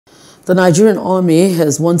The Nigerian Army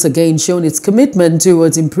has once again shown its commitment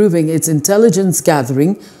towards improving its intelligence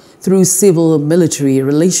gathering through civil-military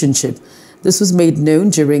relationship. This was made known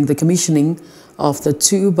during the commissioning of the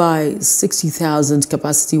 2 by 60,000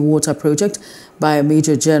 capacity water project by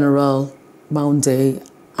Major General Maunde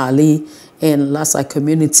Ali in Lassa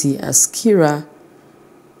Community, Askira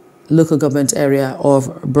local government area of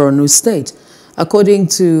Borno State. According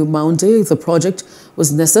to Maunde, the project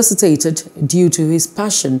was necessitated due to his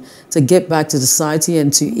passion to get back to society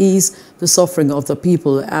and to ease the suffering of the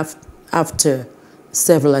people after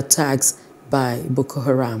several attacks by Boko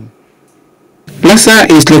Haram. Lassa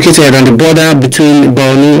is located on the border between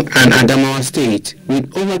Borno and Adamawa State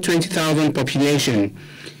with over 20,000 population.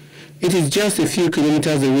 It is just a few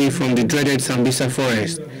kilometers away from the dreaded Sambisa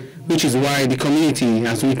forest, which is why the community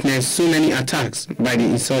has witnessed so many attacks by the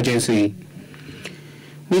insurgency.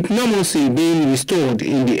 With normalcy being restored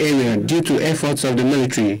in the area due to efforts of the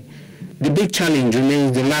military, the big challenge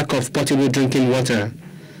remains the lack of potable drinking water.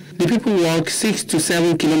 The people walk 6 to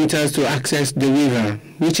 7 kilometers to access the river,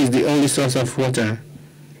 which is the only source of water.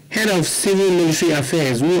 Head of Civil Military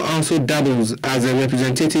Affairs, who also doubles as a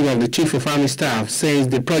representative of the Chief of Army Staff, says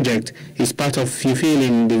the project is part of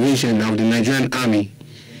fulfilling the vision of the Nigerian Army.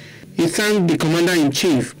 He thanked the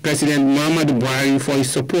Commander-in-Chief, President Muhammadu Buhari, for his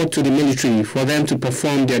support to the military for them to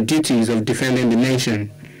perform their duties of defending the nation.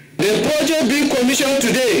 The project being commissioned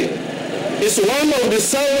today is one of the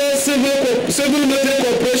several civil-military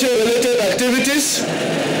cooperation-related activities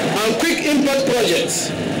and quick impact projects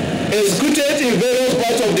executed in various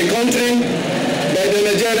parts of the country by the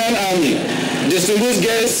Nigerian Army. Distinguished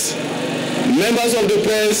guests, members of the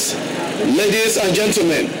press, ladies and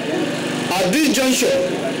gentlemen, at this juncture,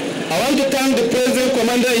 I want to thank the President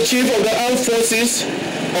Commander-in-Chief of the Armed Forces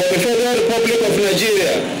of the Federal Republic of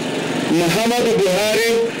Nigeria, Muhammadu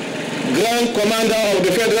Buhari, Grand Commander of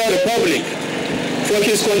the Federal Republic, for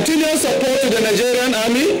his continuous support to the Nigerian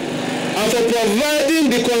Army and for providing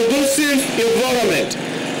the conducive environment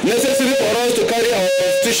necessary for us to carry our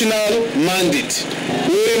constitutional mandate.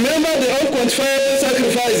 We remember the unquantifiable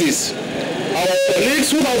sacrifices our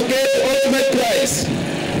colleagues who have paid the ultimate price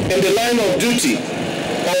in the line of duty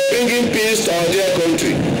of bringing peace to our dear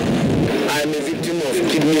country. I'm a victim of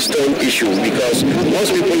kidney stone issue because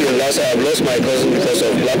most people in Lassa have lost my cousin because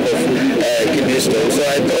of lack of kidney stone. So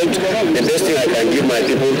I thought the best thing I can give my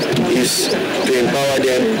people is to empower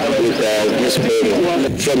them with this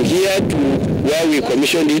program. From here to where we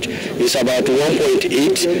commissioned it is about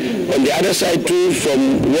 1.8. On the other side too,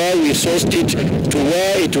 from where we sourced it to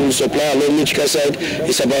where it will supply along Michika side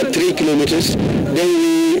is about 3 kilometers. Then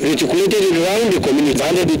we reticulated it around the community,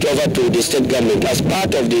 handed it over to the state government as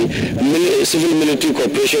part of the civil military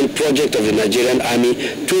cooperation project of the Nigerian Army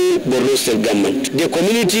to Borno state government. The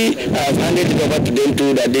community have handed it over to them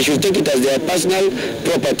too, that they should take it as their personal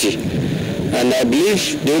property. And I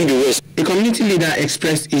believe they won't be wasted. The community leader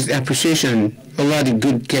expressed his appreciation over the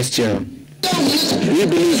good gesture. We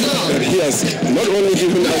believe that he has not only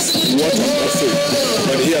given us water per se,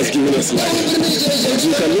 but he has given us life. As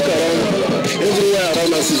you can look around, everywhere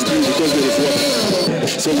around us is green because there is water.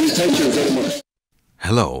 So we thank you very much.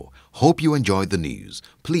 Hello, hope you enjoyed the news.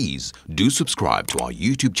 Please do subscribe to our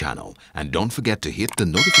YouTube channel and don't forget to hit the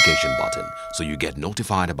notification button so you get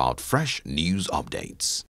notified about fresh news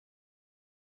updates.